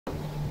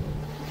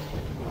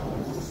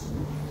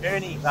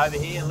Poonies over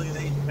here, look at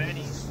these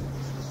poonies.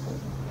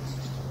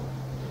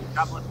 A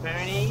couple of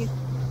poonies.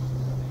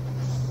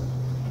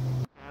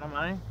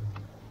 Anime.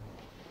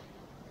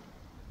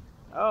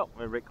 Oh,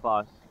 we're a bit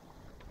close.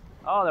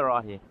 Oh, they're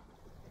right here.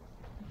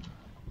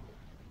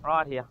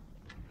 Right here.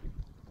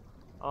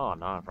 Oh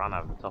no, I've run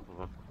over the top of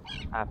them.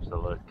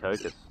 Absolute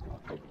cocos.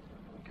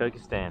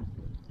 Cocostan.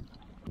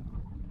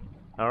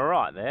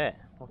 Alright there.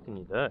 What can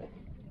you do?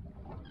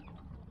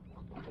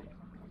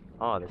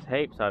 Oh, there's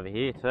heaps over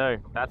here too.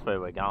 That's where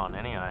we're going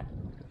anyway.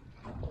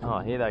 Oh,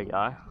 here they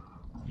go.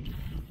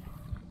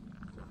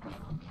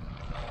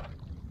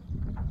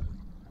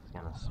 Just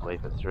gonna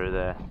sweep it through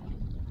there.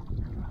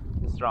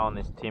 Just throwing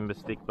this timber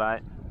stick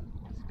bait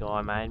this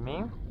guy made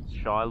me.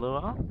 Shy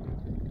lure.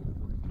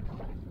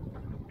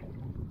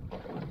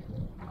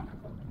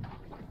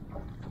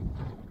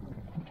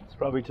 It's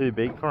probably too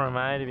big for him,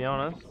 eh, to be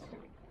honest.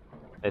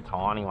 They're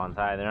tiny ones,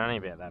 hey, they're only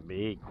about that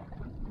big.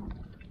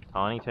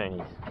 Tiny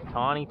toonies.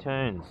 Tiny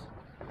toons.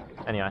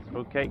 Anyway,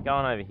 we'll keep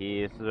going over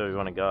here. This is where we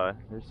want to go.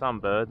 There's some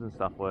birds and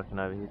stuff working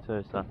over here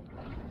too, so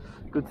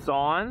good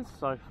signs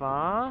so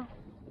far.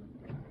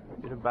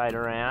 Bit of bait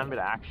around, bit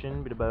of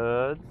action, bit of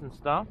birds and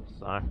stuff,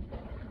 so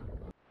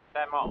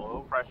that my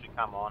oil pressure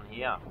come on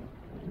here.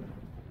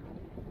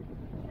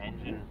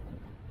 Engine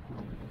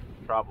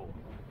trouble.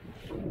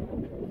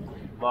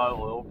 Low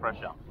oil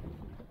pressure.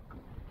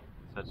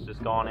 So it's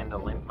just gone into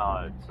limp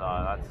mode, so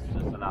that's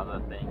just another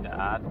thing to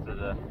add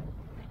to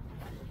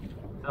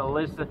the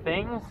list of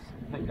things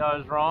that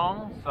goes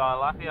wrong. So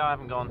luckily I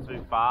haven't gone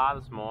too far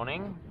this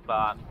morning,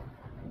 but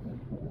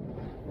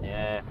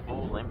yeah,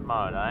 full limp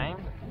mode, eh?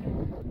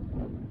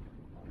 I'm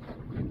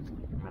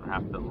gonna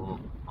have to,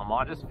 I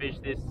might just fish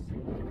this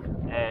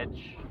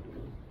edge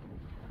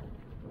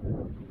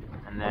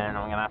and then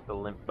I'm gonna have to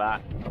limp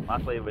back.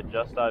 Luckily we're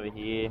just over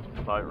here,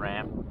 boat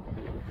ramp.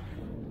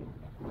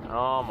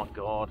 Oh my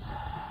god,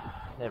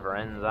 never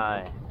ends,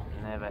 eh?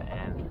 Never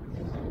ends.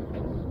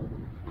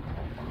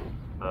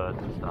 Birds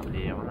and stuff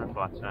here. I wonder if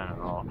I turn it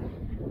off.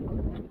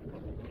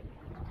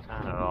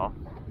 Turn it off.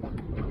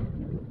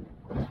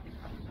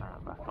 Turn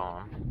it back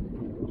on.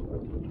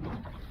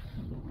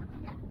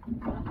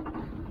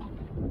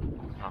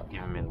 It's not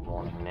giving me the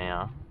warning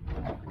now.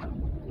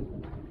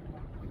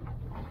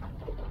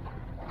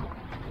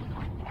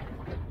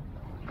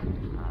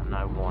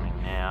 No warning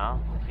now.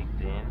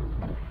 Kicked in.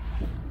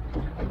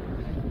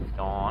 It's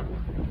gone.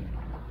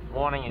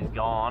 Warning is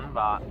gone,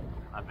 but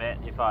I bet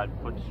if I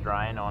put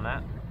strain on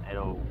it,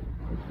 it'll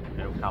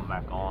come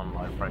back on.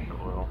 Low pressure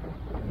oil.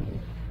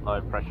 Low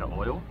pressure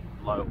oil.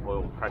 Low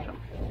oil pressure.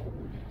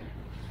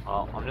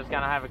 Well, I'm just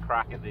gonna have a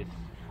crack at this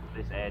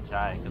edge,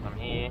 eh? Because I'm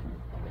here.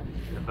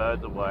 The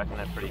birds are working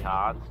it pretty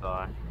hard, so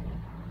I'm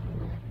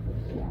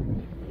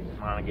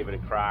gonna give it a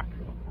crack.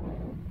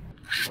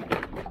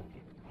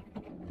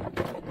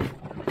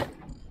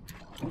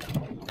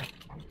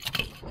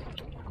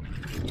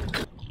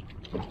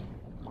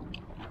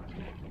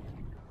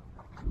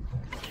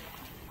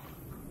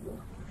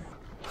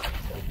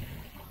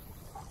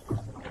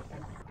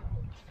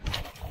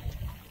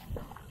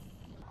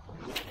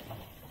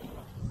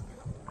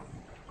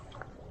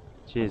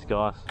 Cheers,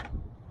 guys.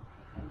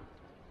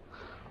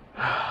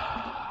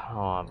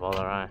 Oh,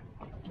 bother, eh?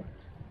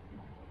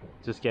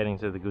 Just getting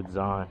to the good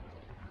zone.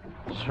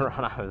 Just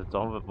run over the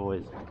top of it,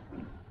 boys.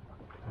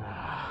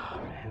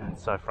 Man,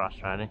 that's so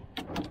frustrating.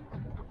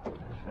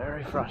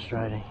 Very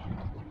frustrating.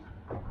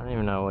 I don't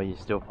even know why you're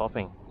still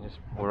popping. Just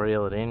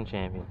reel it in,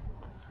 champion.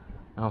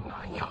 Oh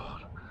my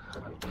god.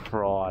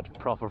 Fried.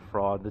 Proper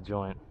fried the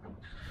joint.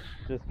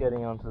 Just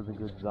getting onto the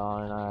good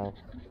zone, eh?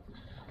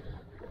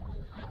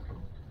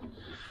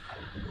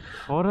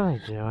 What are they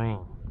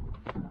doing?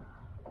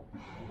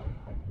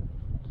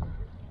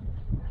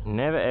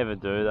 Never ever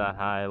do that,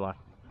 hey, like,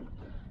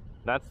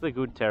 that's the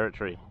good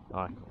territory.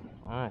 Like,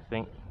 I don't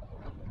think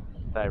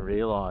they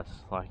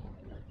realise, like,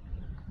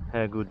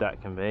 how good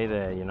that can be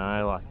there, you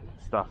know, like,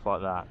 stuff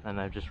like that. And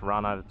they've just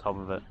run over the top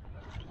of it,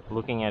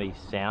 looking at his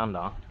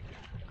sounder.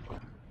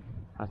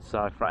 That's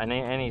so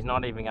frustrating. And he's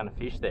not even going to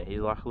fish there.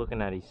 He's, like,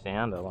 looking at his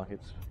sounder. Like,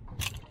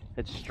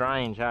 it's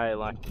strange, hey,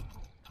 like,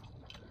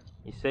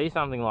 you see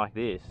something like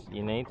this,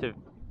 it needs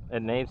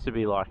to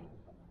be like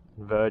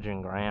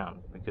virgin ground,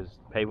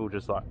 because people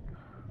just like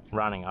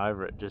running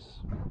over it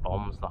just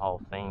bombs the whole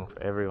thing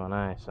for everyone,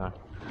 eh? So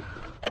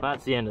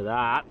that's the end of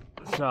that.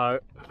 So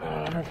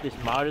I don't know if this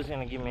motor's going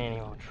to give me any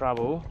more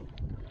trouble.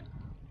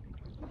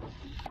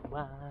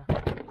 I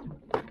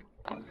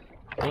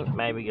think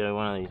maybe go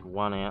one of these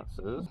 1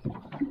 ounces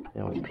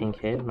down with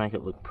pink head, make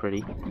it look pretty.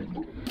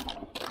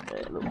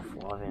 Yeah, little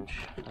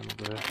 5-inch.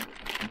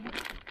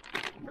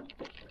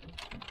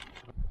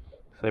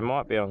 They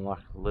might be on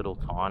like little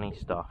tiny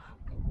stuff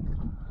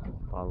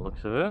by the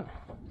looks of it.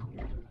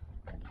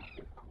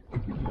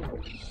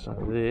 So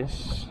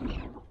this,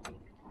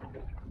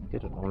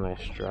 get it on there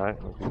straight.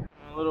 A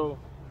little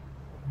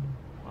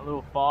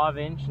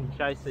 5-inch and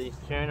chase these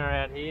tuna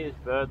out here. This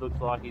bird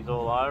looks like he's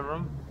all over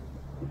them.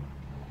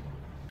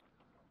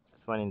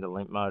 Just went into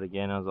limp mode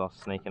again as I was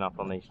sneaking up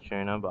on these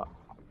tuna, but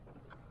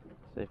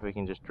See if we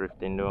can just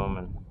drift into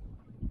them,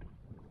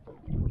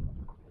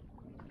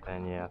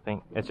 and yeah, I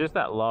think it's just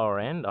that lower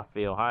end, I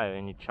feel, hey,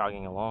 and you're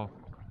chugging along.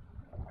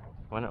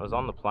 When it was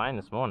on the plane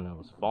this morning, it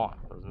was fine.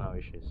 There was no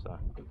issues, so.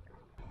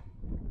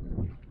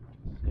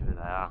 Let's see who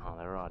they are. Oh,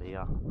 they're right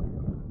here.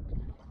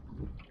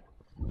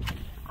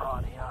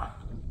 Right here.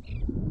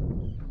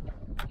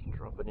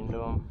 Drop it into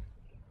them.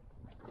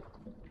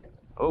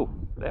 Oh,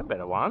 they're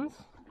better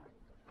ones.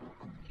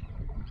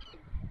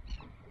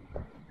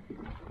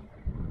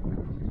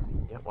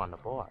 Get one to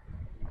bite.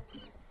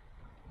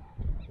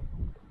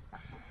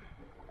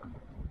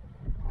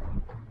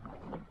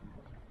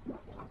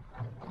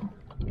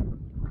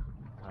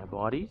 No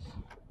bodies.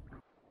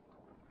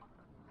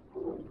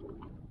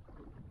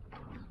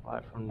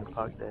 Wait for them to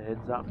poke their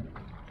heads up.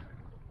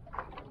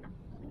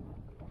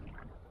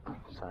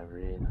 Just over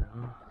here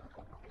now.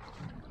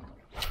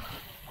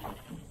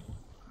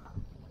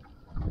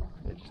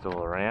 They're just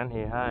all around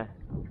here, hey?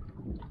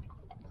 Just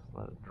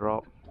let it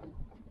drop.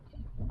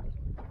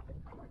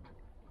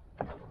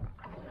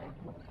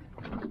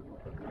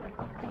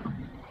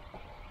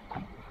 I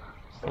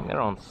think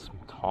they're on some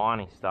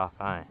tiny stuff,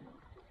 hey?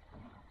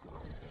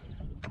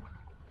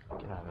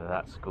 Get over to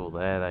that school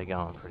there, they're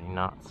going pretty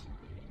nuts.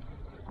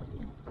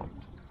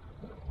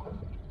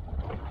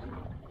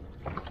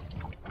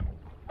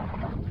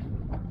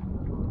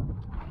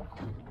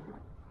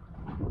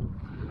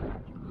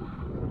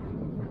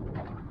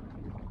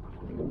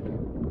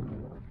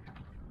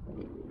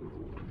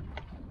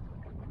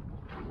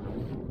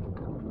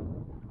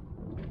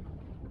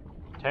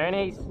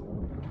 Turnies!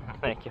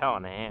 They're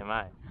going ham,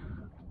 mate.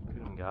 Look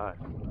at them go.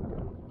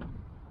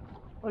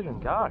 Look at them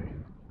go. I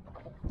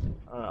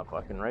don't know if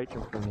I can reach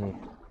them from here.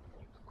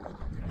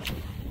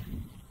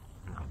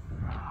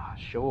 Ah,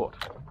 short.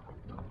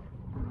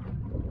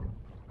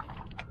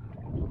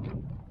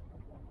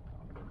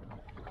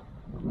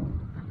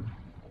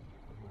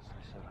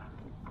 So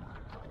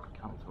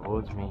come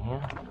towards me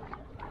here.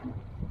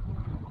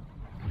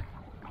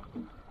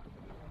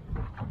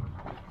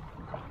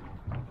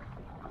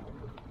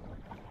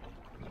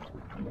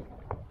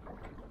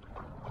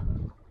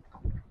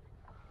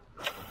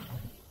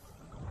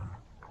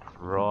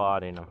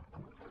 Right in them.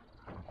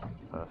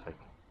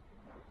 Perfect.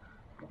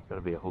 Got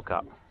to be a hook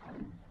up.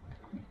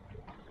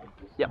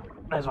 Yep,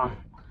 there's one.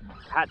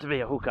 Had to be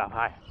a hook up,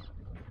 hey?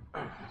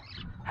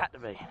 Had to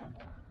be.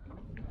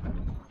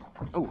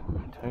 Oh,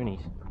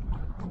 Tony's.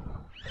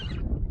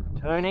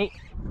 Tony.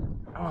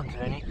 Come on,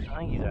 Tony. I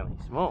think he's only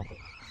small.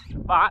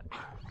 But,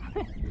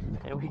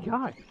 there we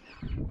go.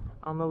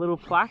 On the little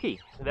placky.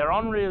 So they're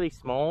on really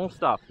small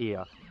stuff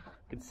here.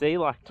 You can see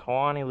like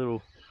tiny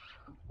little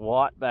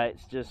white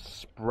baits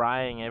just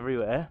spraying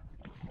everywhere.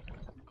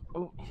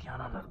 Oh, he's going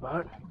under the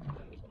boat.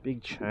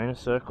 Big tuna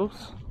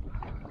circles.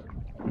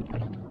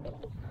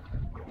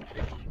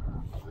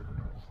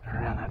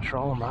 Around that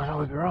trolling motor,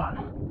 we'll be right.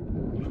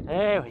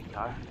 There we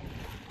go.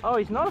 Oh,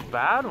 he's not a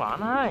bad one,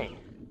 hey?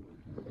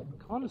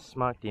 Kind of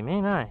smoked him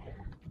in, hey?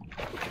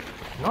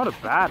 Not a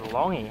bad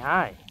longie,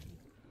 hey?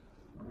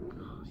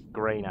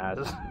 Green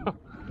as.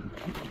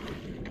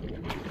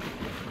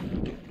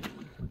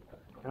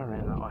 Go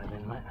around that way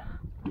then, mate.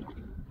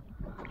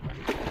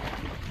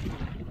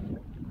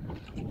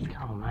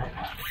 Come on, mate.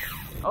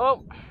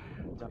 Oh!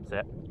 He's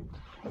upset.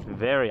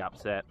 Very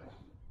upset.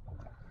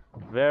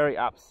 Very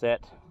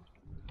upset.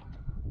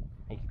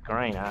 He's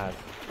green as.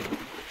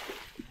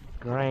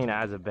 Green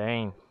as a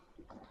bean.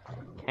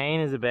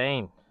 Keen as a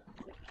bean.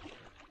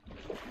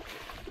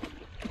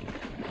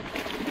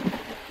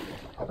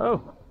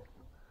 Oh!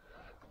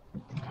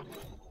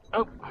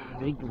 Oh!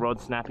 Big rod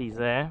snappies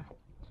there.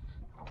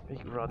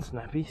 Big rod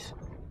snappies.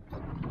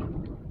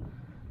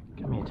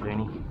 Come here,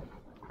 Toonie.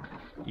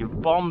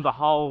 You've bombed the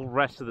whole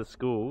rest of the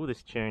school,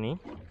 this Toonie.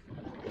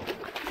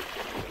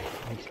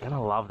 He's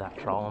gonna love that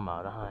trolling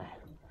motor, hey?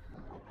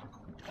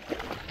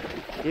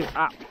 Give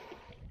up.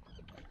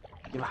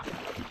 Give up.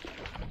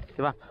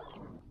 Give up.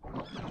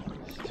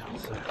 Still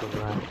circles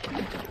around.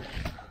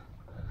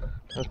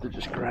 Have to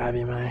just grab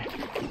him, eh?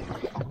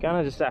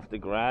 Gonna just have to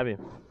grab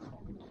him.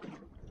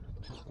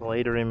 Just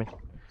leader him and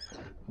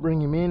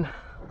bring him in.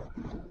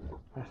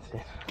 That's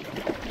it.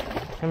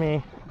 Come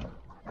here.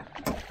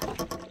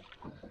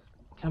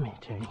 Come here,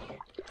 Toonie.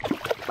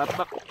 Bap,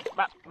 bap,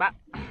 bap, bap.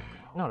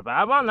 Not a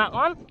bad one, that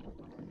one.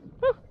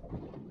 Woo.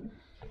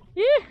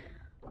 Yeah.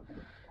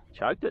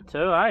 Choked it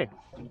too, eh?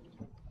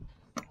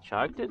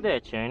 Choked it there,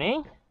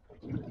 Toonie.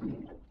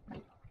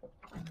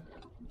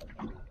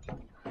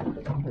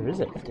 Where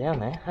is it? It's down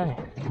there, hey.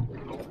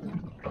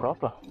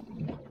 Proper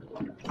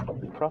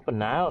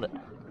nailed it.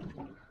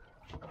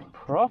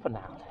 Proper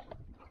nailed it.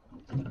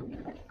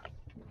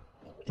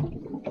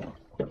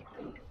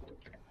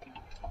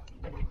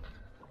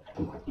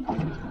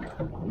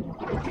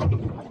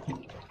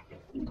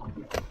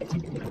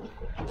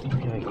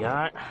 Here we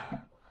go.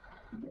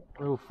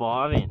 Little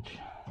 5-inch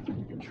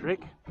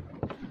trick.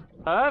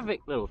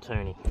 Perfect little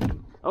toonie.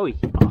 Oh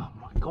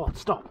my god,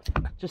 stop.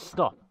 Just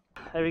stop.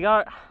 There we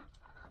go.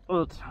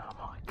 Oh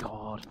my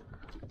god.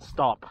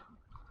 Stop.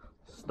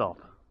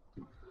 Stop.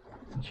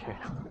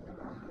 Tuna.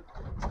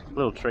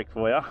 Little trick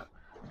for you.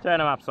 Turn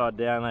them upside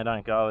down, they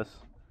don't go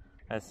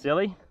as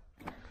silly.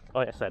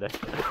 Oh yes, they do.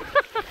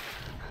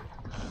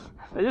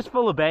 They're just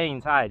full of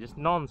beans, hey, just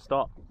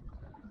non-stop.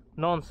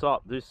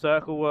 Non-stop, do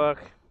circle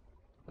work.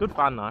 Good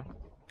fun though.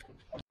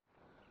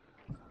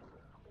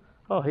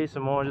 Oh, here's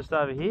some more just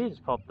over here,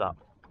 just popped up.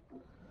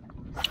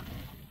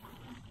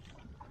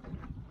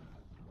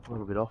 A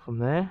little bit off from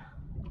there.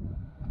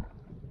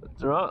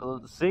 That's alright,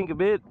 let's sink a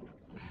bit.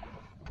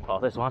 Oh,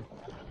 there's one.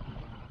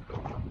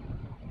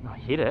 I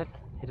hit it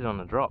on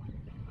the drop.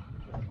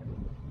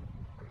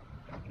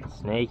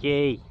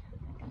 Sneaky.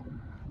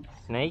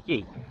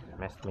 Sneaky.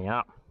 Messed me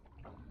up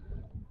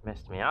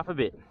a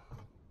bit.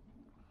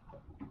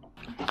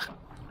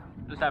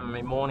 Just having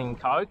my morning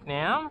Coke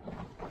now.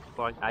 It's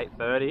like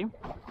 8:30.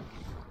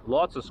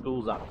 Lots of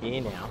schools up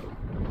here now.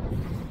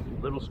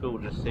 Little school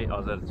just sit. Oh,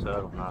 is that a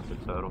turtle? No, it's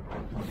a turtle.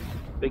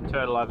 Big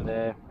turtle over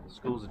there.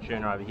 School's a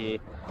tuna over here.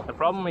 The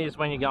problem is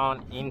when you're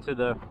going into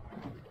the,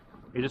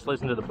 you just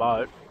listen to the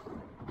boat.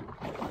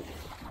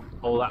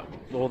 All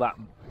that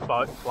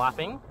boat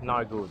flapping,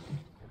 no good.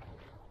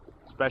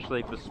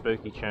 Especially for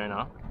spooky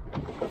tuna.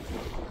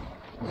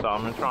 So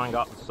I'm gonna try and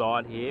go up the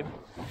side here,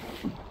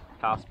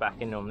 cast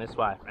back into them this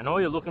way. And all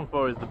you're looking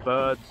for is the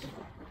birds,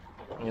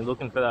 and you're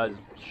looking for those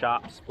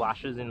sharp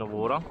splashes in the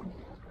water.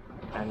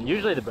 And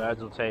usually the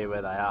birds will tell you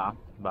where they are,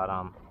 but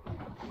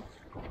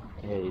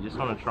yeah, you just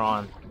want to try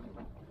and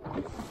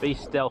be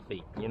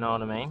stealthy, you know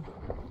what I mean?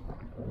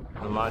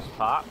 For the most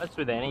part. That's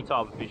with any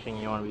type of fishing,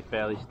 you want to be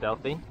fairly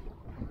stealthy.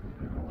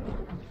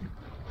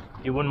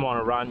 You wouldn't want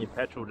to run your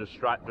petrol just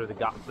straight through the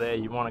guts there.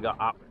 You want to go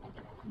up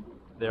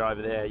there,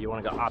 over there. You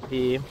want to go up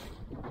here,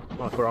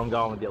 like where I'm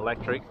going with the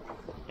electric,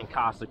 and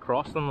cast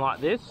across them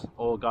like this,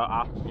 or go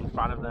up in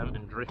front of them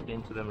and drift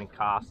into them and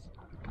cast,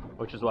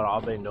 which is what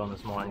I've been doing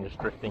this morning, just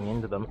drifting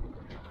into them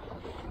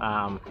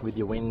with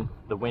your wind,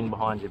 the wind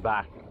behind your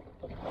back,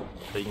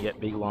 so you can get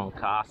big long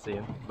casts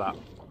in. But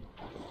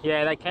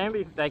yeah, they can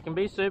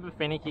be super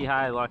finicky,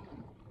 hey, like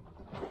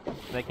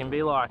they can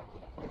be like,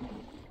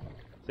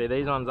 see,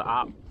 these ones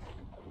are up,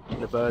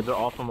 the birds are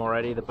off them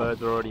already, the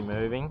birds are already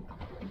moving.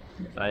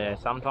 So yeah,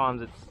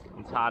 sometimes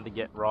it's hard to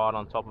get right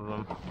on top of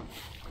them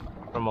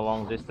from a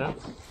long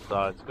distance.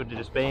 So it's good to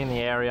just be in the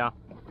area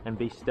and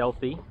be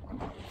stealthy.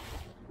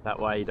 That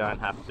way you don't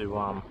have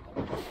to,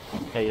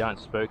 yeah, you don't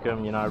spook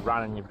them, you know,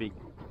 running your big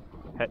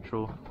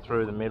petrol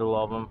through the middle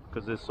of them,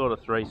 because there's sort of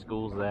 3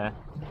 schools there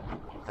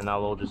and they'll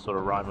all just sort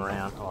of roam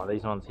around. Oh,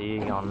 these ones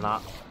here going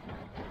nuts.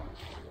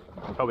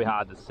 Probably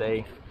hard to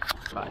see,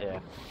 but yeah.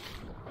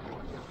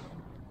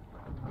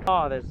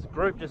 Oh, there's a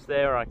group just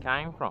there where I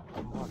came from.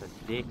 What a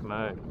dick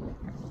move.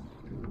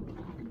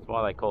 That's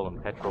why they call them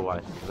petrol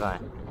wasters, eh?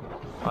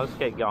 I'll just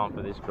keep going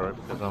for this group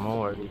because I'm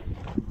already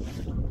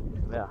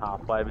about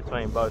halfway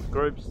between both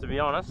groups, to be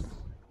honest.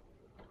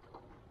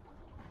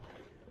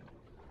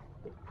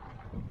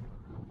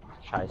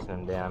 Chasing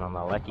them down on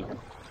the lecky.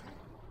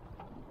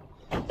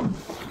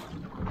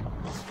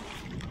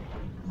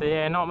 So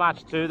yeah, not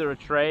much to the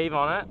retrieve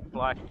on it.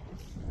 Like,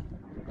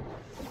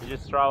 you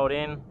just throw it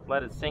in,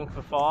 let it sink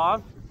for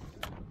 5,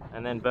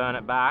 and then burn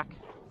it back.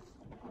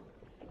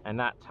 And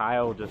that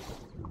tail just,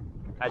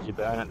 as you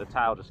burn it, the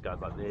tail just goes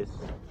like this.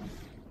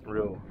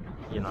 Real,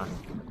 you know,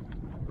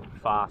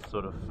 fast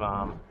sort of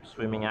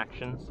swimming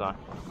action. So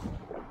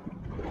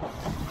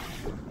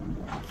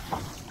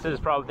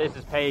this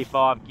is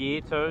P5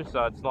 gear too,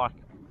 so it's like,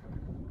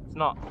 it's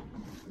not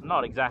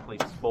exactly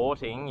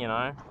sporting, you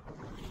know.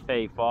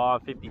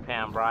 P5,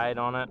 50-pound braid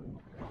on it.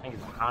 I think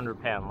it's a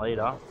 100-pound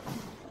leader.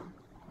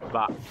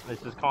 But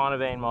this has kind of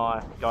been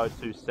my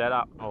go-to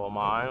setup, or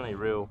my only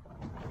real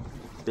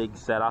big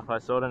setup. I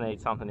sort of need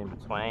something in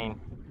between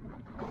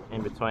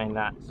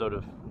that sort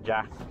of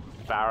Jack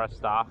Barra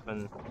stuff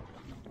and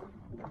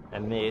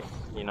this,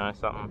 you know,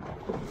 something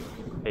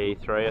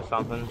P3 or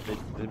something.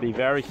 It'd be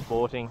very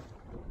sporting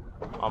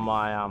on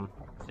my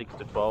 6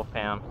 to 12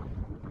 pound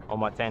or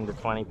my 10 to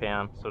 20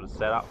 pound sort of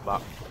setup.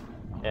 But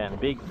yeah, and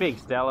big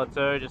Stella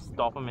too, just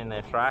stop them in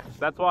their tracks.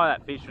 That's why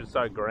that fish was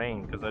so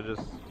green, because I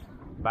just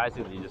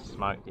basically just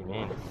smoked him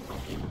in.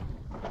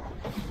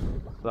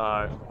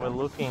 So we're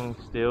looking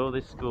still,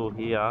 this school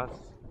here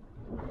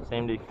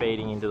seem to be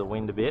feeding into the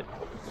wind a bit.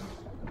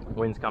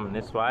 Wind's coming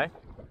this way.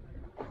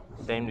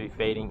 Seem to be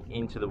feeding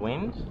into the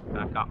wind,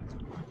 back up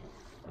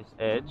this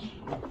edge.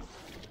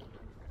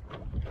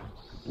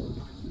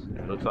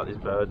 It looks like there's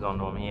birds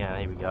onto them here.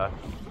 There we go.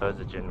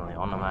 Birds are generally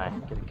on them, eh?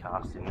 Get a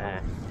cast in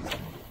there.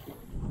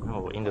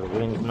 Oh, into the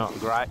wind's not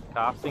great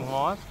casting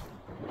wise.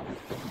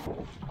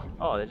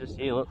 Oh, they're just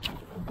here, look.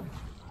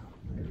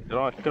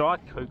 Could I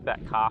coop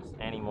that cast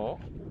anymore?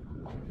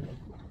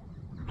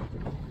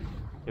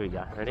 Here we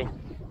go, ready?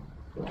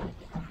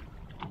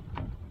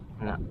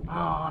 No.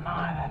 Oh no,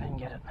 they didn't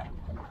get it.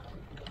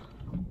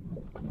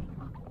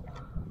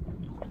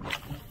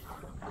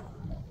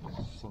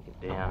 Sink it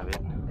down a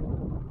bit.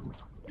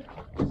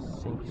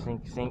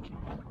 Sink.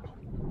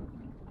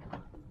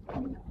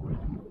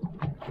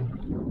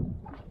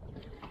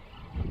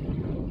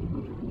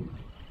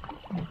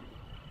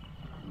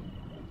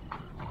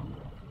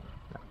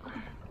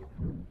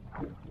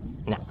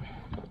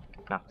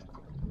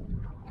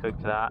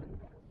 cooked that.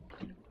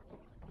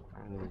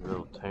 And these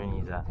little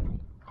toonies at.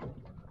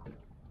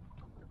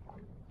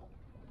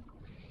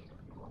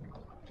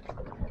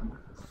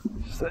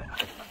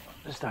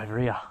 Just over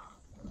here.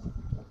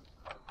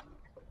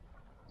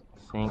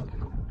 Sink,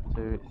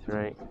 2,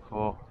 3,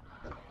 4,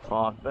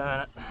 5, burn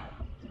it.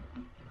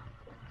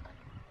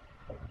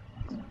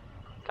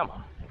 Come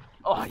on.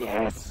 Oh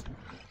yes!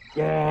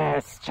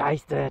 Yes!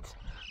 Chased it!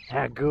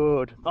 How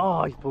good!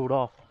 Oh, he's pulled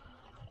off.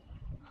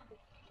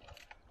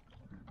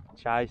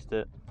 Chased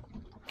it.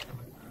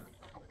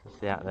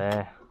 Just out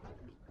there.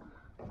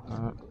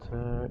 1,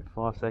 2,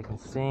 5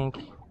 seconds sink.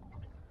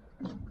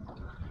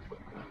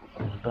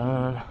 And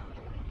burn.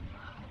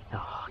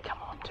 Oh, come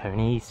on,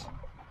 toonies.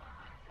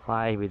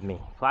 Play with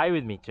me. Play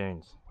with me,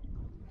 toons.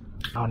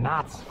 Oh,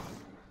 nuts.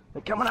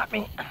 They're coming at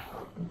me.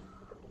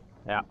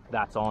 Yeah,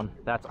 that's on.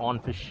 That's on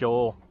for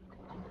sure.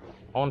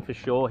 On for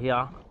sure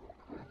here.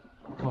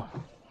 Come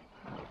on.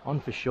 On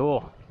for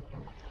sure.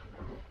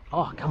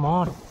 Oh, come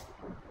on.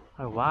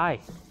 No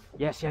way.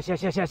 Yes, yes,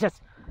 yes, yes, yes,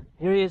 yes.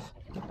 Here he is.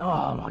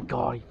 Oh my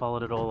god, he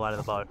followed it all the way to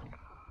the boat.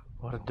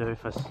 What a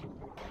doofus.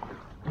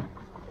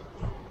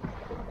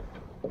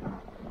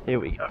 Here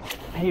we go.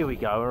 Here we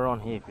go. We're on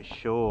here for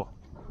sure.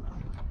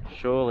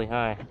 Surely,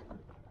 hey.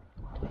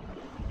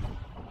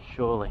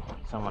 Surely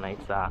someone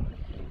eats that.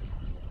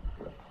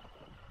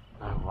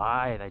 No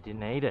way, they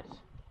didn't eat it.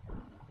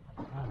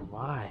 No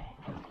way.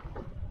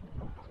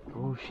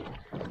 Bullshit.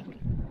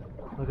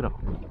 Look at them.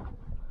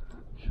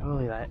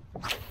 Surely they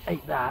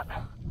ate that.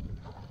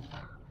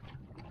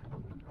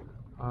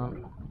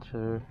 1,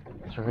 2,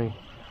 3.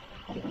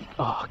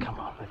 Oh, come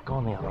on, they've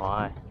gone the other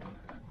way.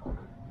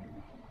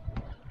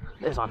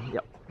 There's one.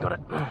 Yep, got it.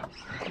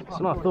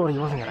 So I thought he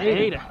wasn't going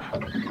to eat it.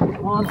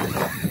 Come on.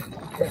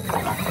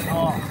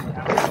 Oh,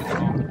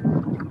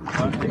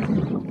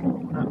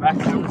 that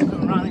background's still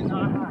running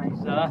though,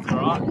 so that's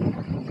alright.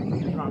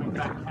 Just running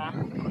back cap.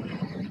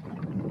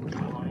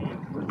 Come on in.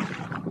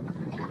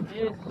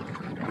 Yes.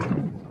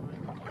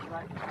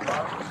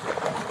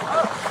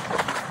 Oh.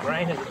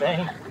 Green as a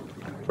bean.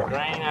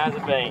 Green as a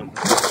bean.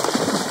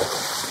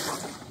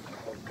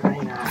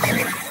 Green as a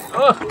bean.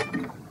 Oh!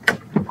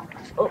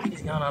 Oh,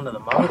 he's going under the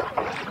motor.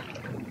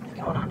 He's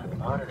going under the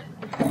motor there.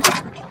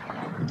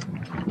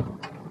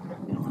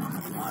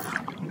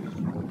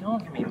 He's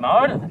going for me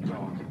motor, the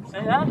dog.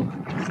 See that?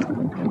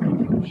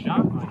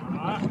 Sharp one,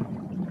 alright.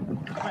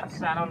 Went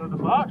sat under the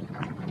boat.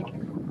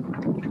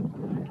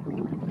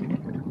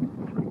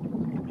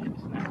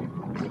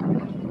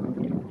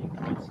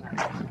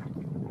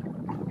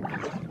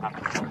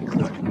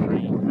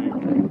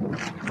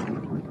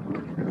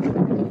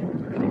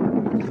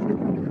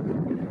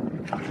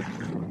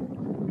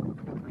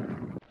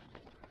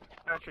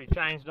 Battery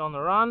changed on the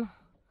run.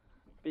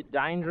 Bit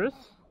dangerous.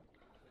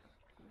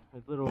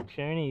 With little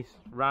toonies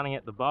running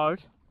at the boat.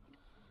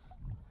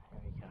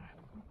 There we go.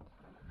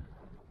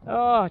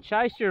 Oh, I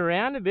chased you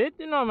around a bit,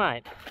 didn't I,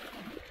 mate?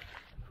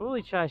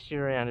 Fully chased you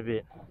around a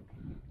bit.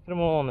 Got them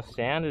all on the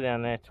sounder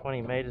down there,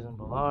 20 metres and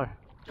below.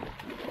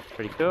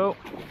 Pretty cool.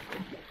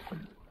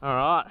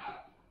 Alright.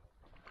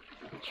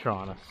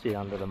 Trying to sit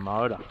under the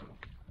motor.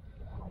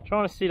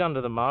 Trying to sit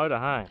under the motor,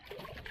 hey?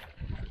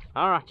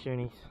 Alright,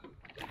 toonies.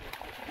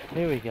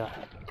 Here we go.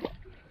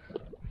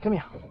 Come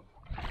here.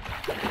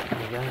 There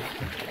he goes.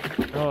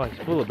 Oh, he's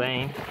full of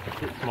beans. A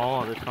bit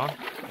smaller this one.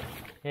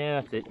 Yeah,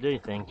 that's it. Do your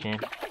thing,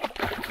 champ.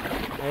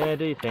 Yeah,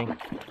 do your thing.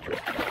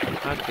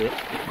 That's it.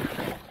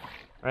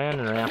 Round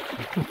and round.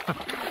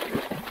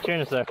 Turn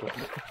in circles.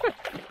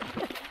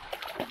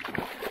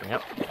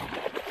 Yep.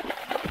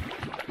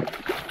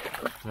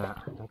 Nah,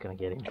 not gonna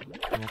get him.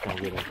 Not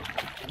gonna get him.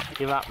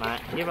 Give up,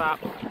 mate. Give up.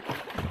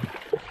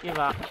 Give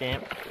up,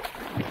 champ.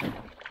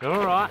 You're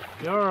alright.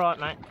 You're alright,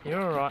 mate.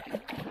 You're alright.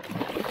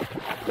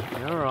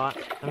 You're alright.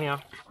 Come here.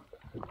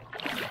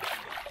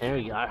 There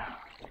we go.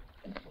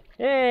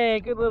 Yeah,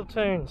 good little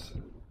tunes.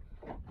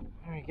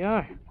 There we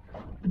go.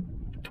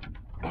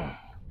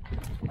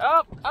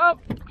 Up,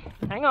 up.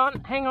 Hang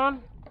on, hang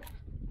on.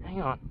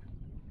 Hang on.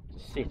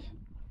 Just sit.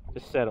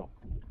 Just settle.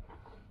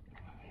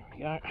 There we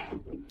go.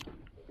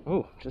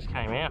 Oh, just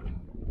came out.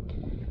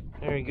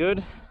 Very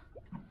good.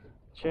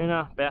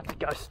 Tuna about to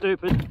go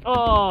stupid.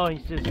 Oh,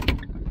 he's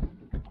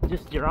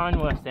just your own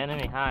worst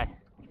enemy, hey.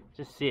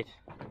 Just sit.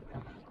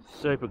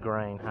 Super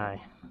green,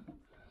 hey.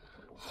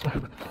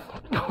 Super.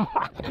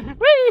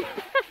 Whee!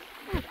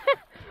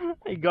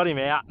 He got him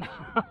out.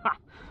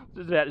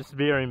 Just about to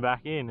spear him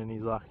back in and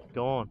he's like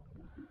gone.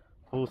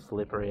 Full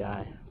slippery,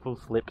 eh? Full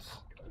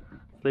slips.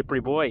 Slippery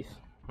boys.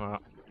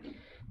 Alright.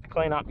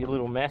 Clean up your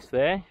little mess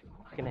there.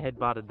 Fucking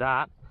headbutted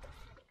that.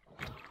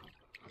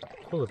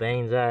 Full of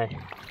beans, eh?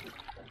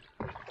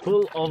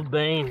 Full of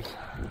beans.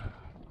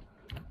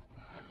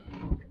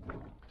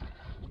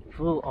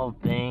 Full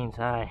of beans,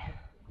 eh?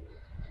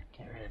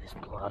 Get rid of this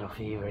blood off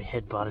here where he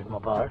headbutted my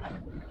boat.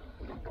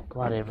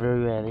 Blood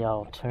everywhere, the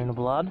old tuna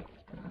blood.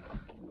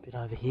 A bit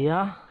over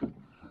here.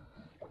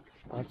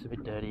 Boat's a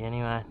bit dirty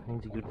anyway,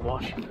 needs a good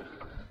wash.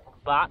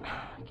 But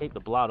keep the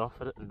blood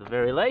off it at the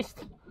very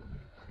least.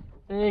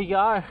 There you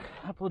go,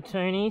 couple of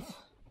toonies.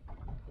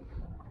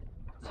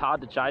 It's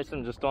hard to chase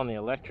them just on the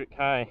electric,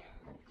 hey?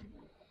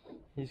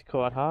 He's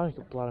quite hard. You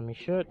got blood on my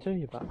shirt too,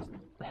 you bastard.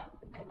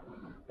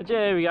 But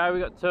yeah, here we go. We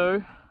got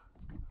 2.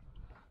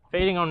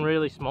 Feeding on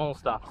really small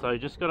stuff, so you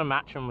just got to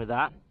match them with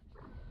that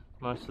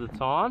most of the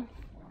time.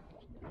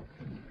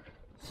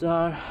 So,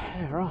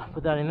 yeah, right,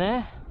 put that in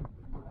there.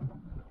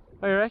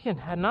 What do you reckon?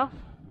 Had enough?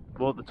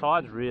 Well, the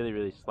tide's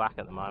really slack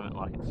at the moment.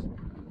 Like,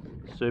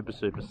 it's super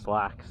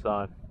slack.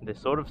 So they're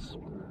sort of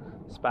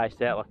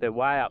spaced out. Like, they're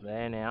way up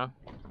there now.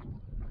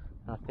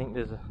 I think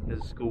there's a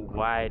school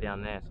way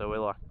down there. So we're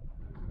like,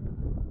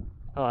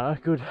 oh,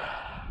 good.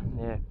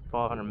 Yeah,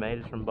 500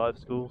 meters from both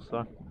schools.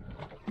 So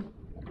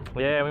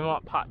yeah, we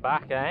might putt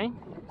back, eh?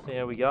 See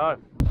how we go.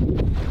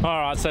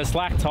 All right, so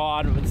slack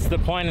tide. It's the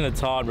point in the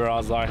tide where I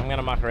was like, I'm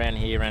gonna muck around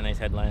here, around these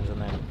headlands,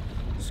 and then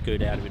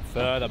scoot out a bit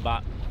further.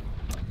 But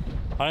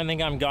I don't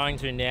think I'm going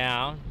to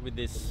now with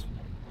this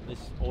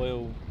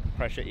oil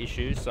pressure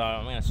issue. So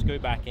I'm gonna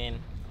scoot back in,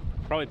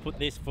 probably put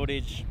this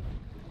footage.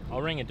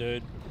 I'll ring a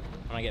dude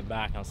when I get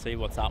back. I'll see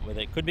what's up with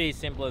it. Could be as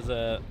simple as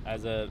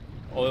a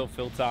oil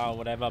filter or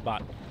whatever,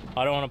 but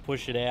I don't want to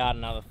push it out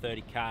another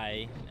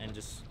 30k, and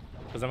just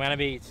because I'm going to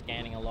be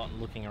scanning a lot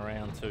and looking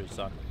around too,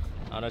 so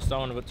I just don't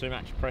want to put too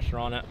much pressure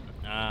on it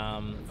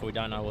if we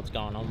don't know what's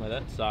going on with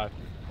it. So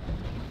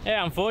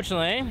yeah,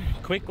 unfortunately,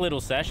 quick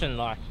little session,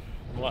 like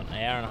what, an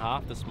hour and a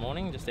half this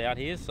morning, just out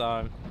here.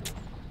 So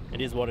it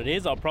is what it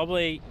is. I'll keep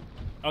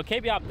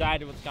you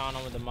updated what's going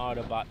on with the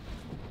motor, but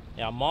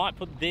yeah, I might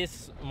put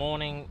this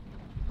morning,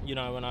 you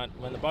know,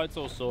 when the boat's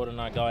all sorted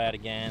and I go out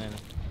again and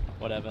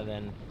whatever,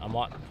 then I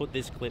might put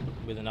this clip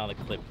with another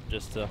clip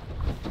just to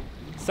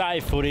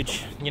save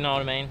footage, you know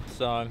what I mean?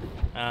 So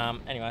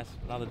anyways,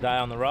 another day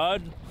on the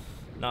road,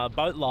 another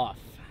boat life.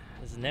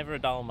 There's never a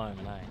dull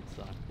moment, eh?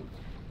 So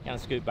gonna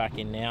scoot back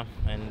in now,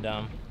 and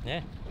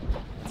yeah,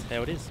 that's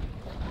how it is.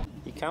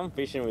 You come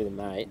fishing with a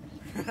mate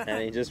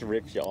and he just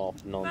rips you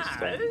off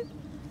non-stop. No.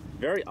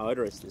 Very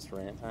odorous, this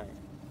ramp, hey?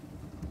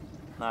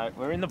 No,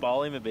 we're in the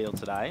Bowlys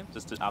today,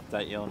 just to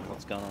update you on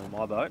what's going on with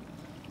my boat.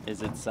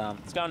 It's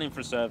going in for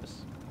a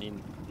service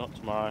in not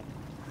tomorrow,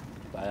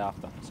 the day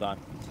after. So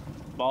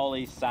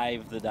Bowlys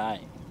saved the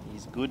day.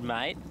 He's a good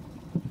mate,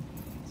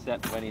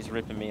 except when he's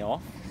ripping me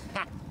off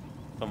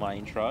for my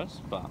intros.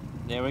 But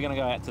yeah, we're gonna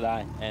go out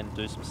today and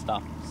do some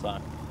stuff. So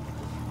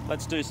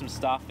let's do some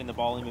stuff in the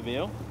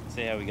Bowlys,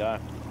 see how we go.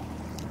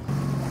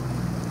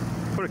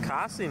 Put a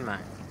cast in, mate.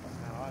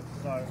 No, I'm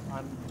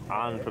so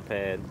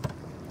unprepared.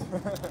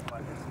 Like,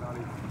 it's not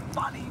even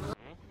funny.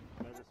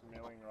 They're just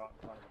milling right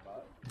in front of the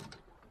boat.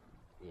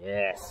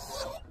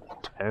 Yes,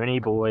 Toonie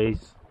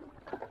boys.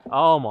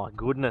 Oh my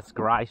goodness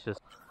gracious,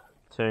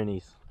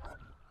 Toonies.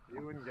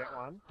 You wouldn't get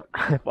one?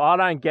 If I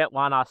don't get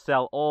one, I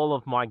sell all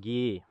of my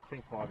gear. I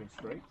think 5-inch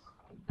streaks.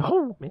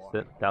 Oh, missed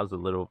it. That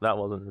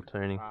wasn't the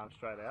Toonie.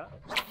 Straight out.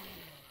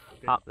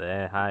 Up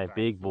there, hey,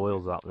 big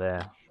boils up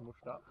there.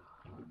 Smushed up.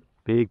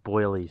 Big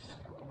boilies.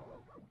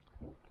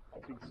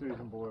 Big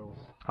Susan boils.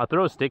 I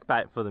threw a stick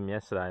bait for them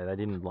yesterday. They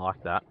didn't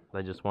like that.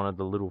 They just wanted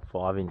the little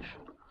 5-inch,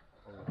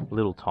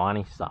 little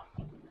tiny stuff.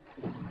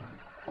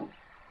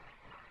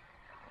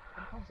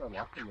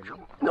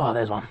 Oh,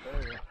 there's one.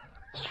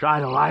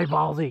 Straight away,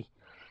 Ballsy.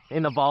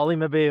 In the Bowlys.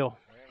 Yeah, mate.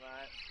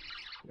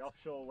 The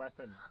offshore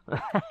weapon.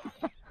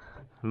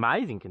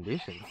 Amazing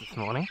conditions this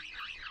morning.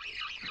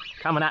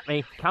 Coming at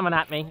me, coming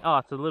at me. Oh,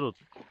 it's a little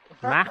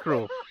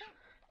mackerel.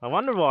 I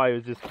wonder why he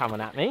was just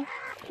coming at me.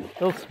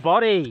 Little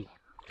spotty.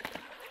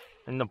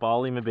 In the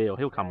Bowlys,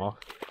 he'll come off.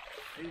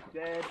 He's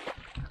dead.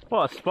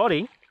 What, a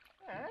spotty?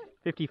 Yeah.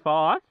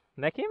 55.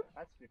 Neck him?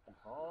 That's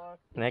 55.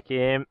 Neck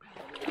him.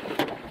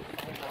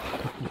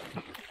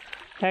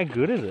 How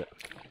good is it?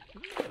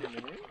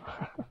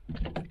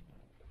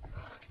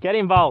 Get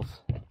him,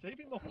 Bowls. Keep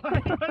him away.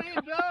 What are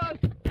you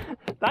doing?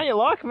 Don't you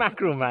like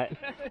mackerel, mate?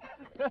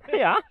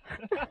 Yeah.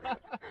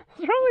 What's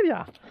wrong with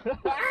you?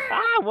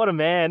 Ah, what a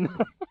man.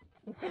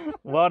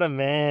 What a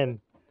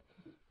man.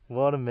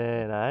 What a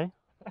man, eh?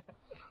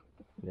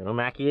 Little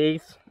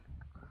Mackies.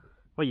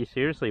 Well, you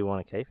seriously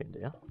want to keep him, do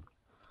you?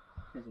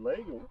 He's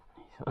legal.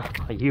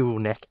 You will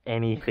neck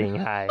anything,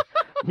 hey?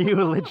 You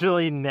will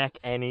literally neck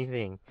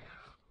anything.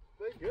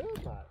 They're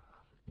good,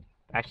 mate.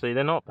 Actually,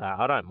 they're not bad.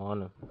 I don't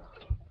mind them.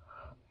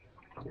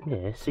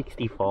 Yeah,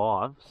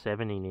 65,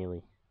 70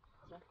 nearly.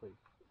 Exactly.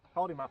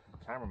 Hold him up to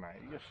the camera,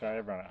 mate. You just show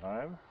everyone at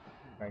home.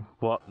 Like,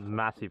 what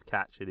massive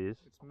catch it is.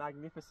 It's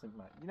magnificent,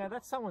 mate. You know,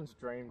 that's someone's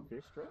dream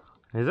fish, Drew.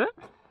 Is it?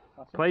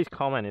 Please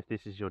comment if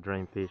this is your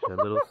dream fish. A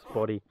little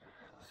spotty,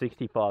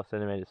 65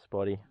 centimetre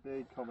spotty.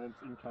 Big comments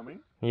incoming.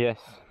 Yes.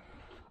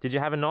 Did you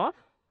have a knife?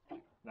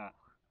 Nah.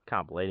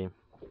 Can't bleed him.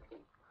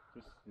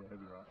 Just, yeah, he'll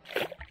be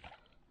right.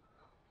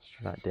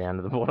 Straight down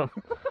to the bottom.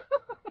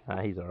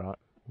 Nah, he's alright.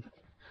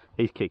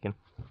 He's kicking.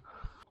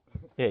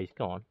 Yeah, he's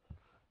gone.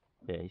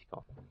 Yeah, he's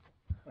gone.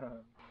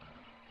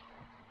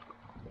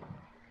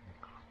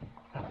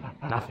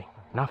 Nothing.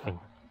 Nothing.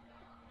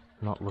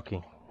 Not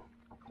looking.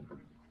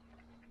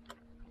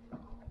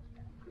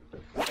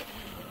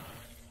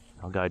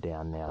 I'll go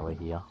down now, we're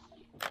here.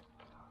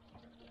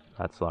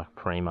 That's like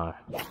primo.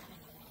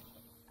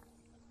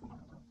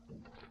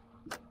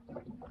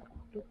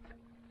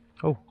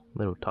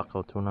 Little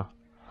taco tuna.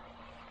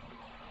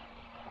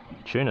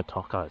 Tuna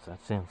tacos,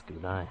 that sounds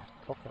good, eh?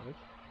 Tacos?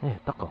 Yeah,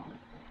 taco.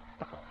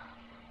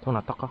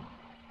 Tuna taco.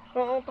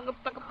 Oh,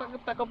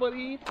 taco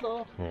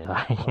burrito.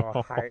 Yeah.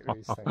 Oh, I hate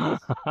these things.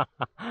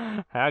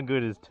 How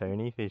good is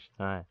tuna fish,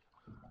 no?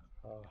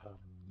 Oh,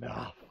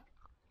 no.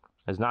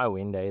 There's no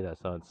wind either,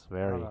 so it's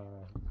very...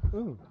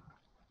 Ooh.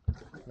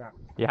 No.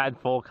 You had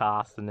 4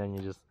 casts and then you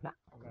just... Nah,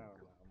 No.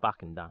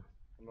 fucking done.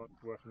 I'm not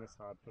working this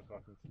hard for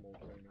fucking small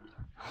tunas.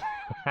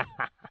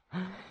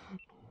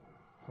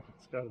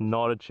 Let's go to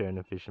Not a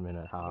tuna fisherman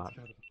at heart. let's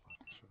go to the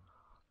fuck shop.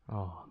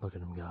 Oh, look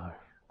at him go.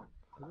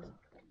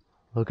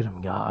 Look at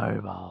him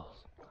go,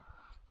 Bowls.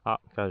 Oh,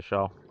 go to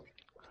shoal.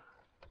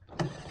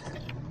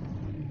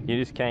 You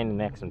just keen to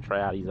neck some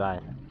trouties, eh?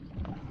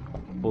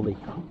 Bully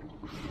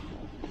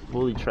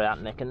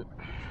trout necking.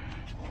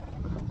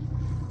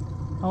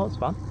 Oh, it's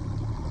fun.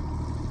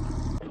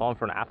 Time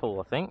for an apple,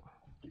 I think.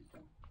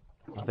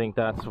 I think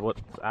that's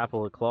what's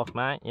apple o'clock,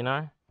 mate, you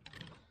know?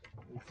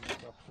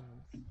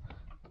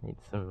 Need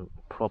some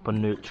proper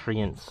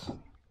nutrients.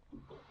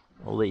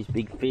 All these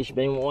big fish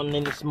been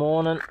wanting this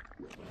morning.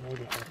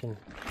 Maybe I can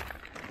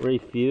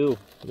refuel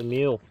the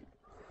mule.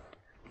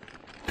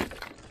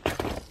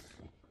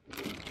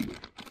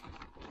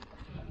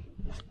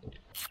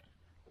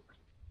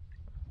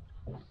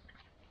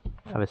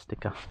 Have a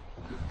sticker.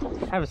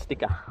 Have a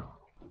sticker.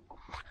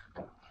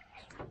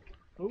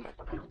 Ooh.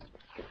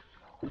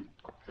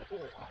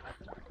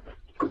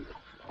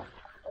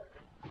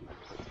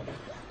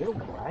 Feel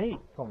great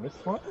on this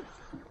one.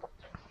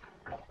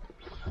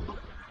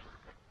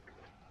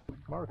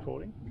 Am I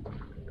recording?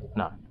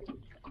 No.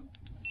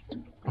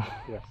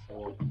 Yes, I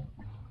was.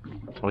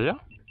 Was you?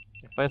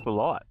 Where's the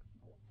light?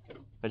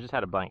 I just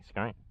had a blank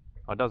screen.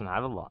 Oh, it doesn't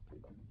have a light.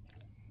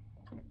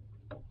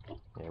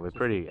 Yeah, we're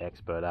pretty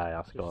expert, eh,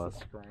 us guys?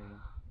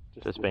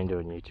 Just been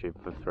doing YouTube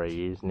for 3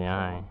 years now,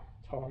 eh?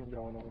 Time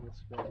going on the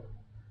screen.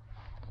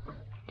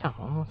 Come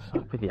on, what's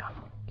up with you?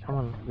 Come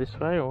on, this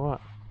way or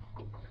what?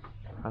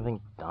 I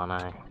think done,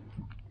 eh?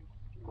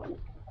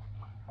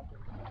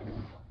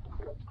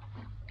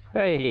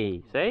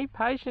 Hey, see?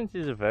 Patience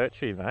is a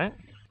virtue, mate.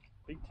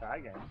 Big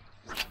tag end.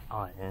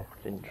 Oh yeah,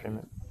 didn't trim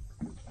it.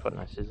 Got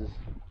no scissors.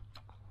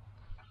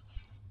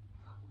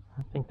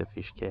 I think the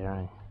fish care,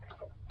 eh?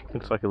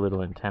 Looks like a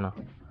little antenna.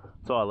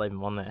 So I leave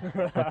them on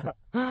there.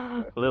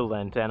 A little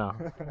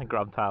antenna. A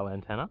grub tail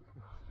antenna.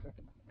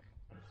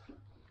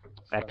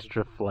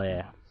 Extra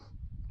flare.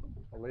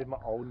 I'll leave my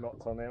old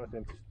knots on there with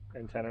the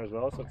antenna as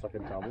well, so it's like a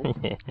double.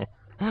 Yeah.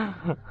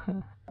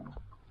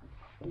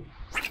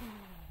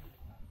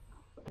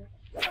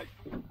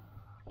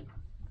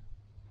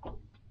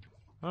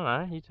 I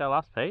don't know, you tell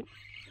us, Pete.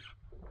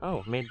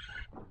 Oh, mid.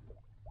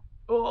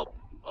 Oh,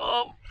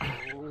 oh.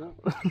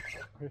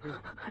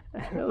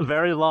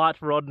 Very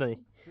light Rodney.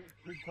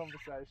 Good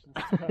conversations.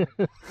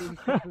 Good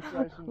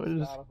conversations. We'll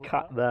just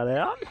cut that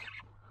out.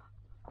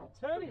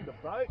 Turning the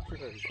boat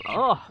through.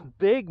 Oh,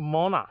 big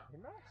mona.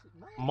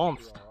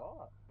 Monster.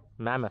 Right.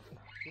 Mammoth.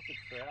 Just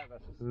a trout,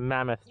 that's just...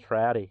 Mammoth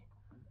trouty.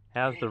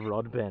 How's the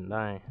rod bend, eh?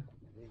 I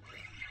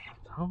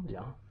told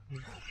ya.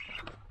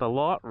 The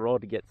light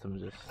rod gets them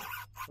just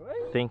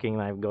thinking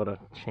they've got a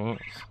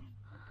chance.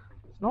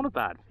 It's not a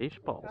bad fish,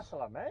 Bowls. That's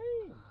what I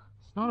mean.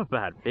 It's not a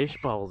bad fish,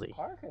 Bowlsy.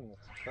 I reckon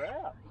it's a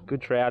trout.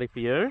 Good trouty for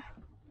you.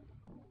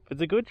 If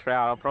it's a good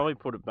trout, I'll probably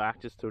put it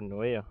back just to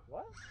annoy you.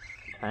 What?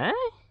 Eh?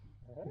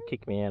 Yeah.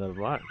 Kick me out of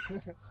the boat.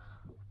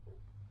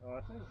 Oh,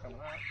 I think it's coming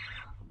out.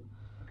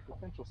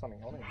 Potential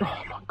something on it.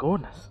 Oh my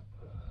goodness.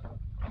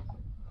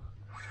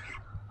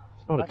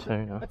 It's not a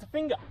tuna. It's a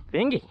finger.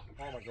 Fingy.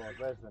 Oh my god,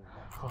 there's them.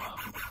 Oh.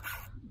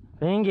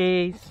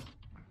 Fingies.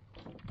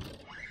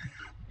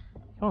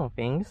 Come on,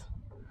 Fings.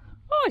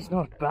 Oh, he's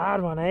not a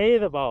bad one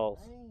either, Bowls.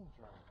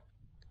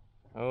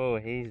 Oh,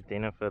 he's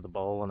dinner for the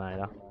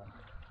bowlinator.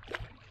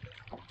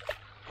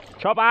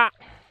 Chopper!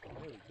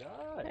 There we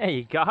go. There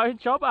you go,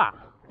 Chopper.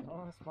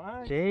 Nice,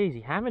 mate. Jeez,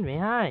 he hammered me,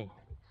 hey?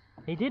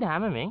 He did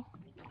hammer me.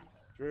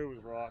 Drew was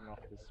writing off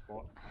this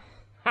spot.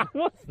 I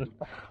wasn't.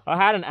 I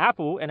had an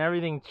apple and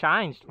everything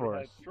changed for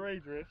us. Had 3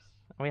 drifts.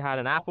 We had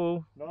an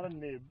apple. Not a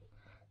nib.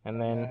 And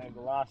then... And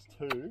the last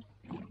 2.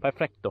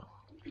 Perfecto.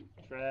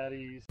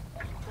 Trouties.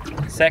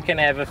 Second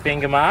ever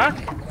finger mark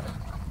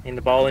in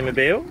the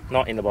bowling-mobile.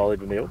 Not in the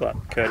bowling-mobile, but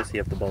courtesy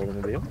of the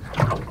bowling-mobile.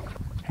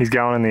 He's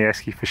going in the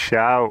esky for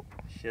show.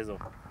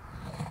 Shizzle.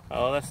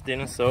 Oh, that's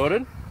dinner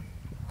sorted.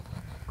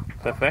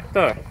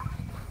 Perfecto.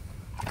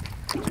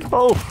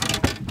 Oh!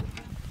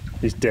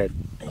 He's dead.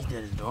 He's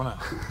dead as a doornail.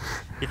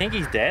 You think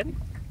he's dead?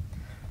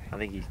 I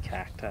think he's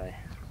cacked, eh?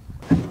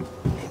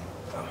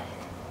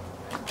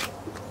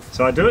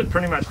 So I do it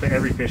pretty much for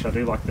every fish. I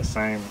do like the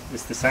same.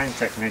 It's the same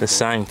technique. The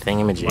same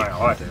thingamajig. Like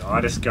I do.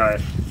 I just go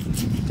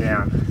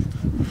down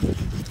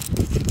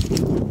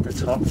the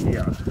top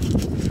here.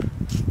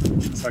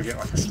 So I get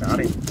like a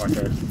starting, like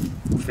a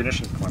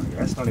finishing point, I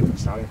guess. Not even a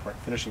starting point,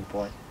 finishing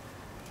point.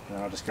 And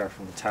I'll just go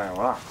from the tail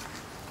up.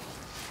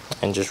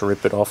 And just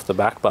rip it off the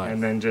backbone.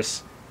 And then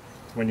just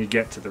when you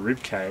get to the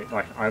rib cage,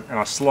 like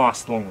I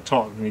sliced along the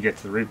top when you get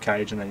to the rib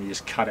cage, and then you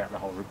just cut out the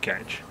whole rib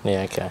cage.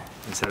 Yeah, okay.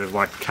 Instead of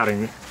like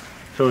filleting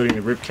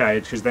the rib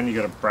cage, because then you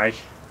got to break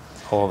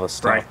all the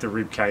stuff. Break the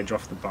rib cage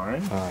off the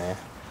bone. Oh yeah.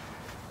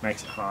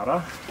 Makes it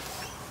harder.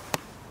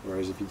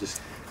 Whereas if you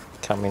just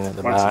come in at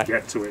the once back, you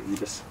get to it, you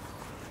just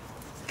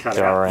cut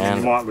go out. around.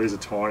 You might lose a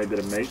tiny bit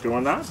of meat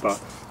doing that,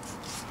 but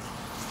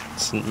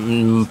it's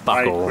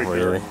buckle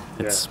really.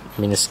 Yeah. It's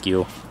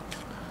minuscule.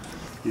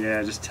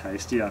 Yeah, just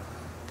tastier.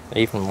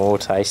 Even more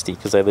tasty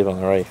because they live on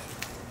the reef.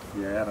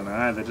 Yeah, I don't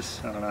know. They're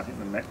just, I don't know. I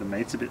think the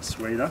meat's a bit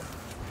sweeter.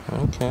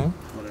 Okay.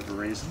 For whatever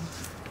reason.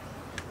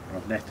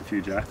 I've necked a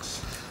few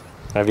jacks.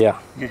 Have you?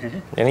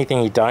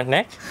 Anything you don't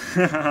neck?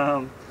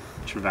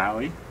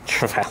 Trevally.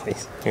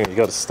 Trevallies. You've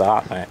got to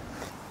start, mate.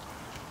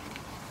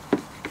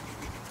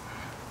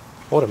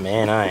 What a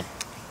man, eh?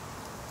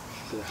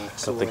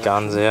 Got the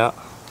guns out.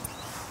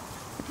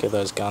 Get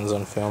those guns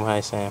on film,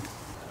 hey Sam.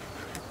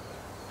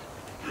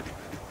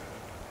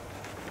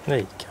 There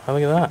you go,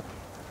 look at that.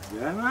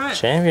 Yeah, mate.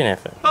 Champion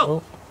effort.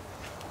 Oh.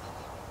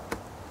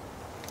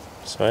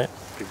 Sweet.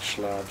 Big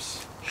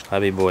schlubs.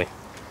 Schlubby boy.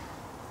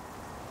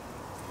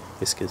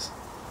 Whiskers.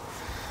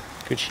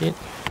 Good shit.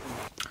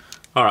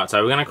 Alright,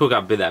 so we're going to cook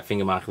up a bit of that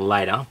finger mark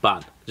later,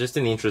 but just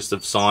in the interest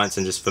of science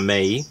and just for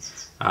me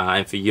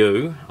and for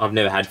you, I've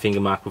never had finger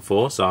mark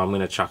before, so I'm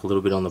going to chuck a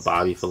little bit on the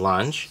barbie for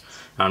lunch.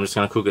 I'm just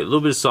going to cook it a little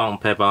bit of salt and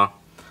pepper,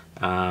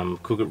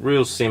 cook it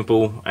real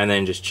simple, and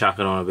then just chuck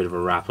it on a bit of a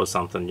wrap or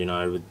something, you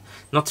know, with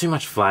not too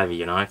much flavour,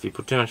 you know. If you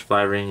put too much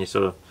flavour in, you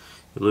sort of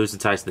lose the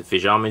taste of the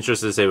fish. I'm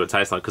interested to see what it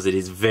tastes like because it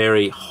is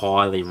very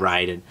highly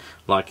rated.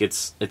 Like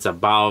it's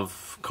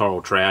above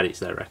coral trouties,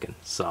 they reckon.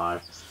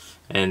 So,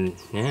 and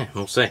yeah,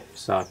 we'll see.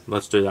 So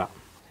let's do that.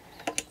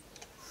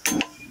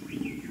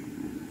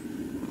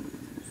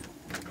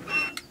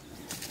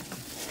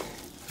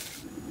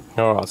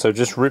 Alright, so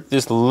just rip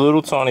this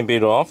little tiny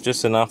bit off,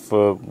 just enough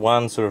for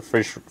one sort of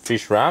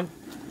fish wrap,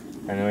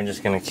 and then we're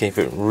just going to keep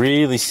it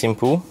really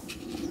simple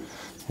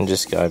and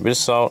just go a bit of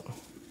salt.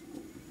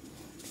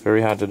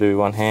 Very hard to do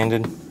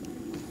one-handed.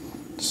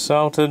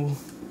 Salted,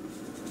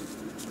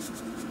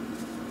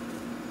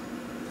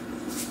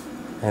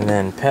 and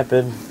then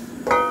peppered.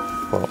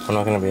 Well, I'm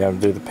not going to be able to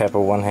do the pepper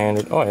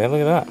one-handed. Oh yeah,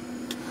 look at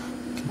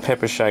that.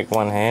 Pepper shake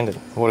one-handed.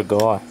 What a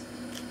guy.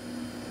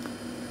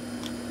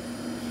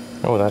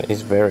 Oh, that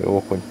is very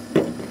awkward.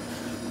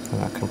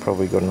 And I can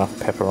probably got enough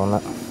pepper on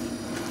that.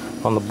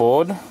 On the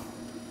board.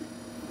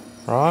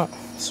 Right,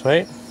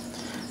 sweet.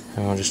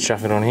 And I'll just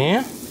chuck it on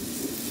here.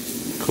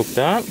 Cook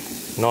that.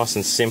 Nice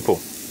and simple.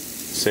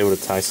 See what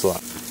it tastes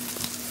like.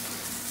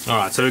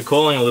 Alright, so we're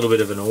calling a little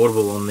bit of an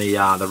audible on the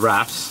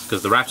wraps,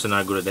 because the wraps are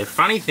no good. They're a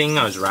funny thing,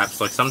 those wraps.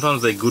 Like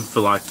sometimes they're good for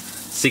like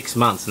 6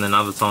 months, and then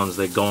other times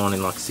they're gone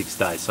in like 6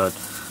 days. So I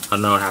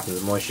don't know what happens,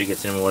 the moisture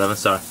gets in them or whatever.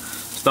 So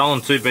stolen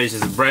 2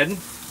 pieces of bread.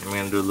 And we're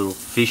going to do a little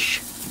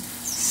fish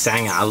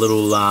sanger, a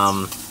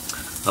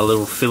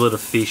little fillet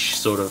of fish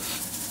sort of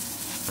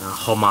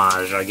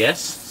homage, I guess.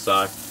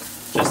 So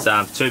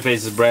just 2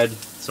 pieces of bread,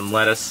 some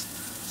lettuce,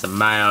 some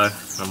mayo,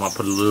 and I might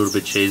put a little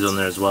bit of cheese on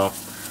there as well.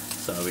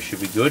 So we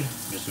should be good.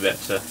 I'm just about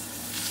to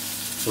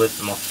flip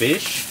my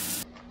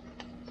fish.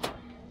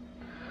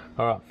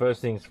 Alright,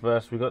 first things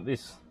first, we got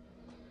this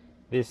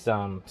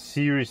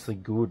seriously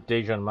good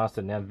Dijon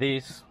mustard. Now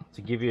this,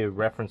 to give you a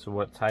reference of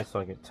what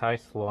it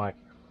tastes like,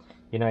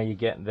 you know, you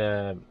get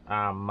the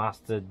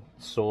mustard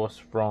sauce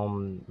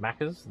from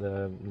Macca's,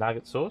 the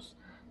nugget sauce.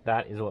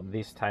 That is what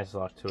this tastes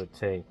like to a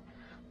T.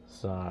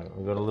 So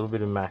we've got a little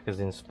bit of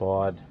Macca's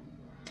inspired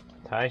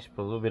taste.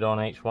 Put a little bit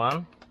on each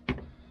one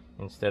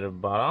instead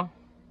of butter.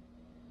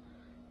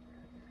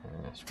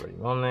 And spread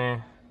it on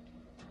there.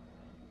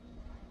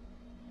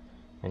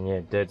 And yeah,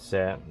 dead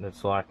set.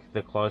 That's like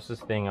the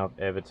closest thing I've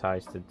ever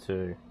tasted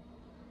to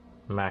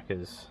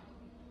Macca's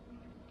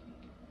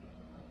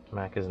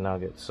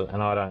nuggets. So,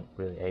 and I don't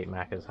really eat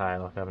Macca's, hey,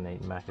 like I haven't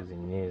eaten Macca's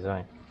in years,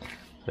 eh?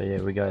 So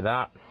yeah, we go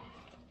that.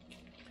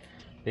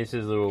 This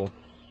is little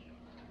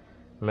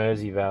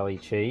Mersey Valley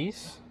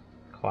cheese,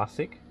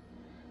 classic,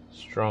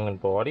 strong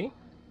and body.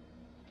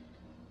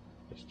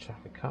 Just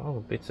chuck a couple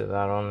of bits of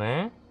that on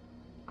there.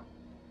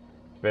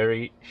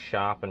 Very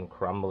sharp and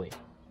crumbly.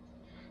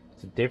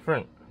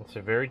 It's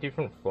a very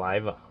different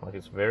flavour. Like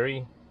it's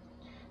very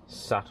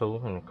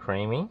subtle and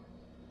creamy.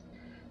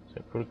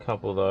 So put a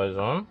couple of those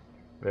on.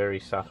 Very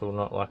subtle,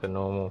 not like a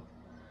normal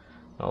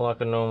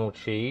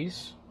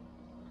cheese.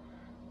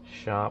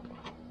 Sharp,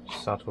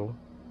 subtle.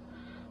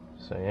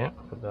 So yeah,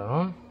 put that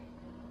on.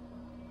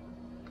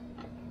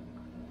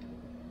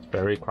 It's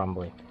very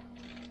crumbly.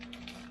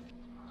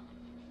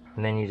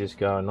 And then you just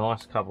go a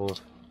nice couple of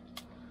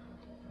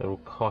little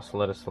cos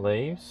lettuce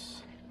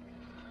leaves.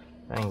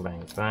 Bang,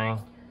 bang, bang.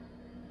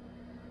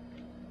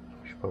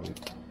 Should probably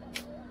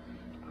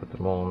put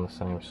them all on the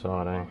same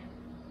side, eh?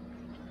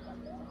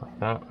 Like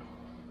that.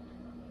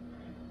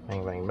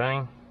 Bang, bang,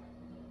 bang.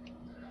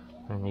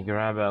 And you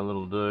grab our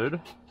little dude.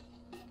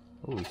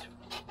 Oh, he's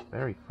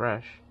very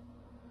fresh.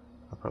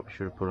 I probably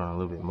should have put on a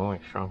little bit more.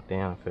 He shrunk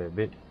down a fair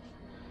bit.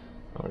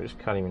 I'll just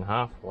cut him in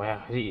half.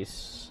 Wow, he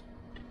is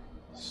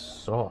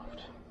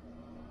soft.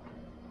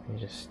 You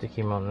just stick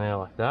him on there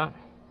like that.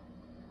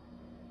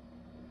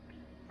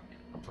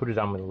 Could have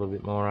done with a little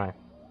bit more, eh?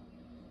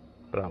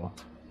 But oh well.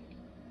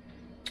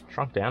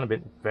 Shrunk down a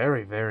bit.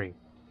 Very, very,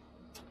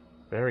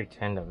 very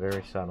tender,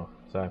 very subtle.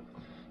 So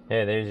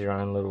yeah, there's your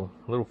own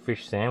little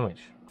fish sandwich.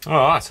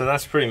 Alright, so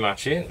that's pretty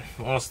much it.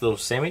 Nice little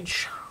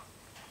sandwich.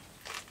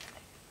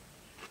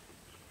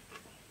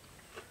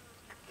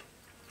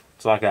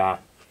 It's like a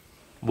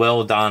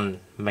well done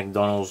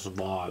McDonald's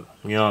vibe.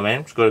 You know what I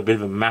mean? It's got a bit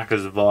of a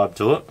Macca's vibe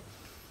to it.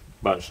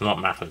 But it's not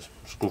Macca's.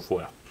 It's good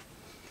for you.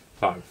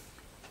 So,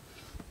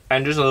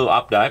 and just a little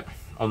update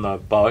on the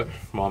boat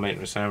while I'm eating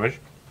the sandwich.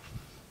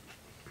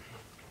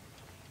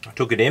 I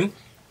took it in.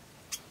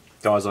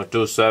 Guys, like,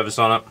 do a service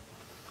on it.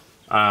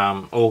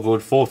 All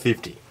good,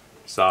 $450.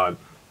 So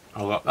I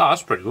got, oh,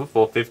 that's pretty good,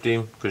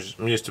 $450, because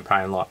I'm used to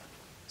paying like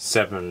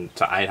 $700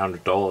 to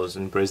 $800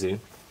 in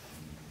Brisbane.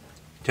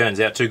 Turns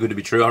out too good to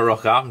be true. I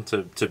rock up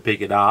to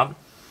pick it up,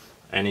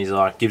 and he's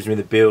like, gives me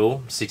the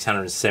bill,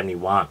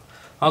 $671.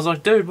 I was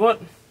like, dude,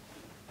 what?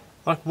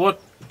 Like,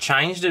 what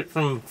changed it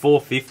from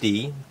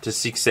 $450 to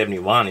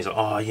 $671? He's like,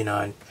 oh, you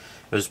know, it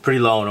was pretty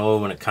low in oil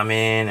when it come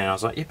in, and I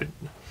was like, yeah, but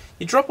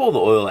you drop all the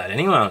oil out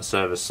anyway on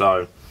service,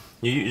 so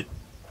you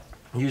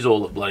use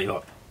all the bloody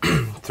like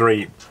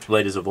 3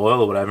 litres of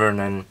oil or whatever, and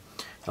then,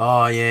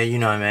 oh yeah, you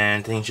know,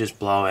 man, things just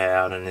blow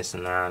out and this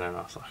and that, and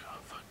I was like, oh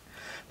fuck.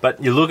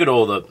 But you look at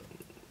all the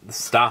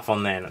stuff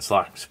on there, and it's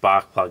like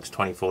spark plugs,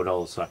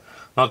 $24. So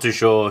not too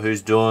sure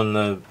who's doing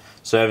the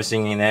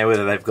servicing in there,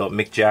 whether they've got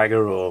Mick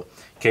Jagger or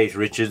Keith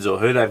Richards or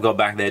who they've got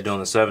back there doing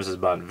the services,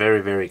 but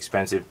very, very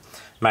expensive.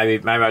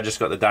 Maybe I just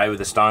got the day where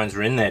the Stones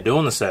were in there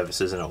doing the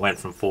services, and it went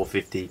from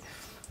 $450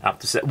 up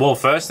to well,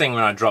 first thing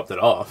when I dropped it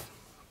off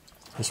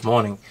this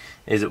morning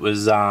is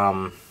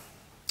I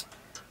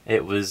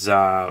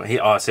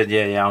said,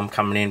 yeah, I'm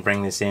coming in,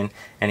 bring this in,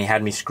 and he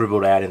had me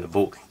scribbled out in the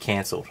book,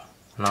 cancelled.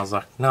 And I was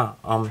like, no,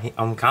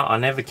 I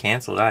never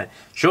cancelled, eh?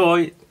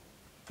 Sure,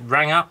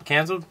 rang up,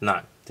 cancelled?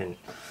 No, didn't.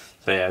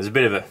 So yeah, it was a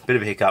bit of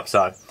a hiccup.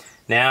 So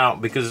now,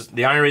 because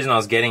the only reason I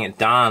was getting it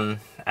done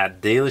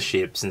at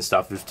dealerships and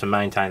stuff was to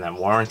maintain that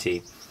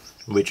warranty,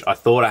 which I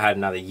thought I had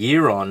another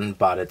year on,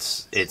 but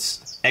it's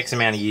X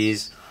amount of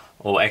years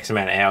or X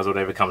amount of hours,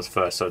 whatever comes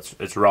first. So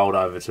it's rolled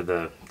over to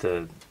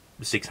the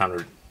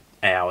 600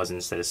 hours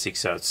instead of 6.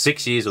 So it's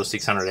 6 years or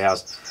 600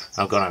 hours.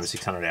 I've gone over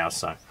 600 hours,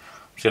 so I'm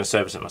just going to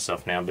service it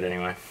myself now. But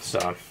anyway,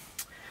 so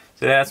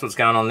that's what's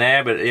going on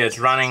there. But yeah, it's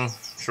running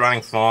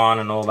fine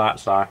and all that.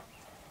 So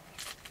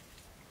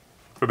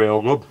should be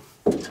all good.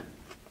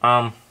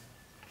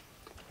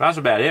 That's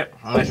about it.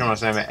 Unless you want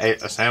to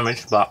eat a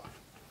sandwich, but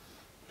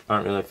I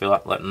don't really feel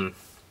like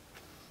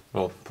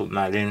putting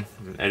that in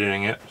and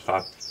editing it. So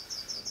I'm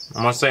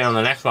going to see you on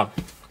the next one.